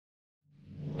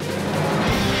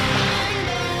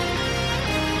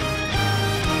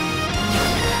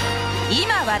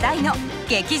題の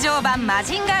劇場版マ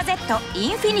ジンガー Z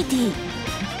インフィニティ。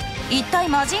一体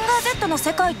マジンガー Z の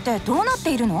世界ってどうなっ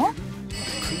ているの？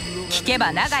聞け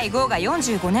ば永井豪が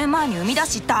45年前に生み出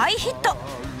し大ヒット。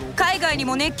海外に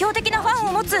も熱狂的なファン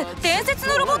を持つ伝説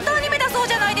のロボットアニメだそう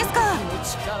じゃないですか。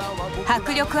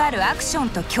迫力あるアクション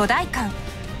と巨大感、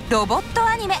ロボット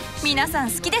アニメ皆さ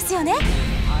ん好きですよね。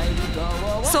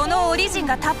そのオリジン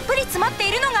がたっぷり詰まって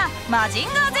いるのがマジン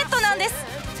ガー Z なんです。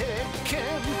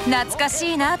懐か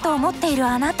しいなと思っている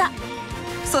あなた、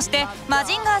そしてマ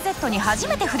ジンガー Z に初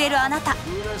めて触れるあなた、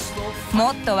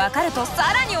もっと分かると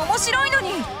さらに面白いの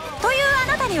にという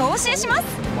あなたにお教えします。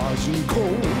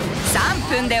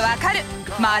3分でわかる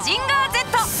マジンガー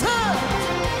Z。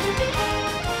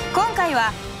 今回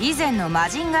は以前のマ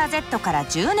ジンガー Z から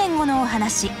10年後のお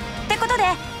話ってことで、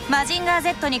マジンガー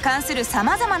Z に関するさ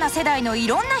まざまな世代のい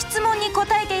ろんな質問に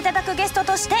答えていただくゲスト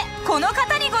としてこの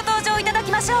方にご登場いただ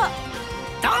きましょう。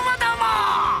どうもどうも、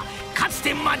かつ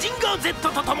てマジンガー Z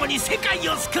と共に世界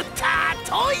を救った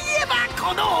といえば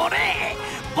この俺、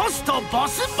ボスとボ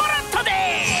スボロットで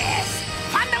す。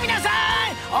ファンの皆さ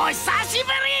んお久し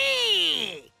ぶ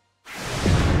り。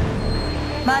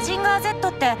マジンガー Z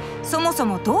ってそもそ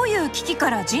もどういう危機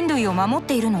から人類を守っ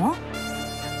ているの？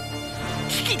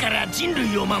危機から人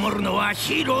類を守るのは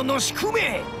ヒーローの宿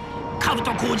命。カブ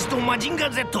ト浩二とマジンガ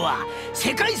ー Z は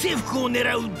世界征服を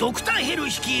狙うドクターヘル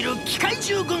率いる機械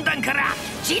獣軍団から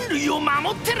人類を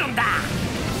守ってるんだ。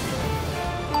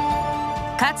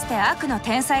かつて悪の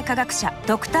天才科学者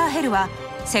ドクターヘルは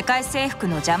世界征服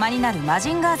の邪魔になるマ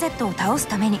ジンガー Z を倒す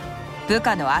ために部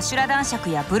下のアシュラ男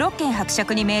爵やブロッケン伯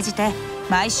爵に命じて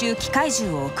毎週機械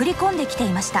獣を送り込んできてい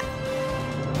ました。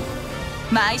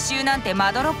毎週なんて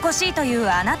まどろっこしいという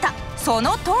あなた、そ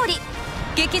の通り。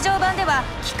劇場版では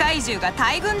機械獣が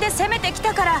大軍で攻めてき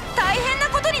たから大変な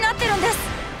ことになってるんです。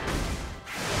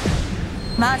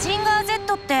マジンガー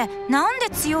Z ってなんで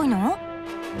強いの？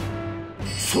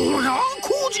そりゃ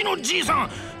浩二のじいさん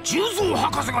重蔵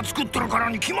博士が作ってるから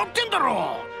に決まってんだ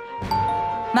ろ。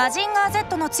マジンガー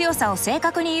Z の強さを正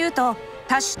確に言うと、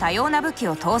多種多様な武器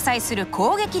を搭載する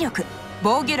攻撃力、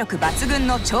防御力抜群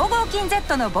の超合金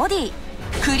Z のボディ、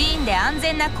クリーンで安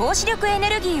全な高視力エネ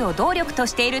ルギーを動力と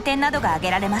している点などが挙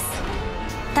げられます。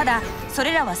ただそ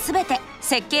れらは全て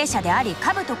設計者であり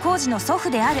カブト浩二の祖父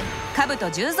であるカブ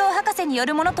ト重蔵博士によ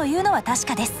るものというのは確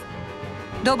かです。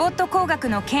ロボット工学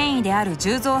の権威である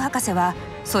重蔵博士は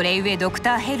それゆえドク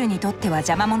ターヘルにとっては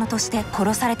邪魔者として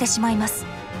殺されてしまいます。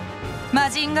マ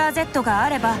ジンガー Z があ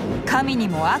れば神に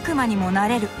も悪魔にもな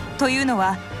れるというの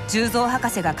は重蔵博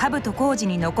士がカブト浩二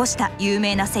に残した有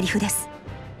名なセリフです。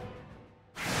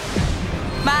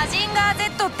マジンガー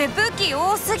Z って武器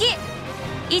多すぎ。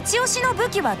一押しの武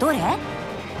器はどれ？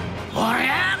俺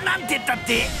はなんて言ったっ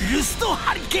てルスト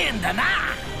ハリケーンだな。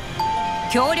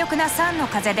強力な酸の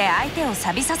風で相手を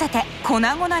錆びさせて粉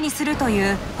々にすると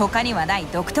いう他にはない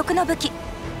独特の武器。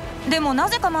でもな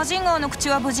ぜかマジンガーの口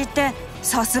は無事って、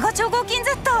さすが超合金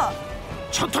Z。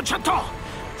 ちょっと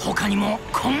他にも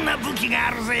こんな武器が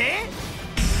あるぜ。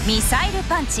ミサイル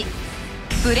パンチ、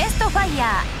ブレストファイヤ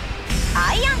ー、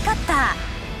アイアンカッタ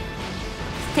ー。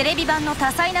テレビ版の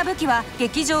多彩な武器は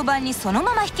劇場版にその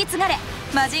まま引き継がれ、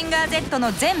マジンガー Z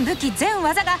の全武器全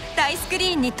技が大スクリ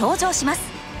ーンに登場します。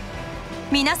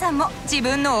皆さんも自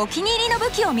分のお気に入りの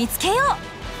武器を見つけよ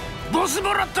う。ボスボ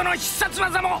ロットの必殺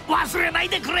技も忘れない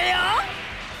でくれよ。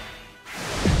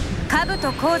カブ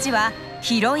ト浩二は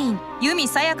ヒロイン由美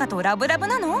さやかとラブラブ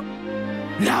なの？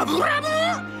ラブラブ？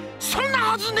そん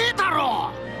なはずねえだ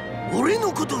ろ。俺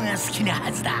のことが好きな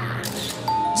はずだ。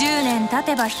10年経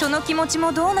てば人の気持ち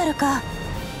もどうなるか。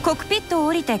コックピットを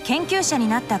降りて研究者に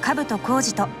なったカブト浩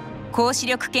二と高視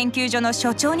力研究所の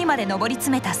所長にまで上り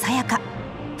詰めたさやか。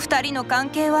2人の関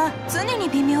係は常に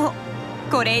微妙。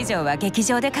これ以上は劇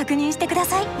場で確認してくだ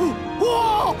さい。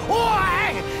お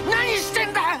い何して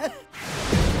んだ。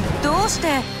どうして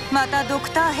またド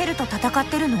クターヘルと戦っ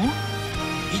てるの？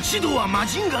一度はマ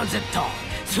ジンガー Z、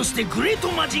 そしてグレート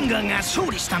マジンガーが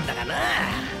勝利したんだがな。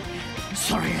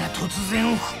それが突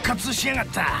然復活しやがっ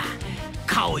た。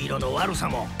顔色の悪さ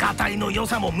もガタイの良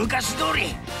さも昔通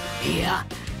り、いや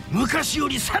昔よ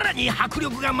りさらに迫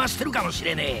力が増してるかもし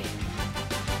れねえ。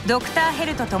ドクターヘ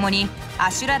ルと共にア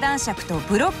シュラ男爵と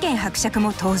ブロッケン伯爵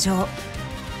も登場。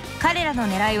彼らの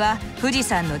狙いは富士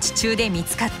山の地中で見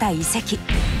つかった遺跡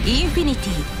インフィニテ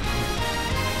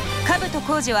ィ。カブト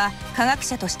浩二は科学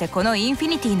者としてこのインフィ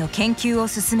ニティの研究を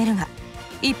進めるが、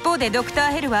一方でドクタ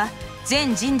ーヘルは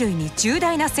全人類に重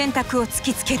大な選択を突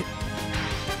きつける。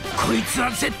こいつは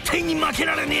絶対に負け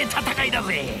られねえ戦いだ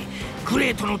ぜ。グ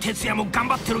レートの哲也も頑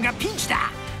張ってるがピンチ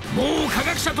だ。もう科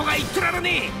学者とか言ってられ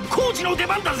ねえ。工事の出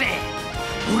番だぜ。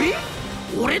俺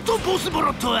俺とボスボ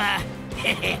ロットはへ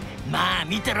へ、まあ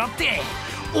見てろって、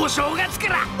お正月か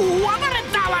ら大暴れ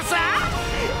だわさ。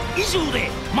以上で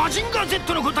マジンガー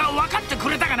Z のことは分かってく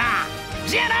れたかな。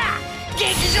じゃあな、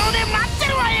劇場で待って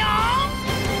るわよ。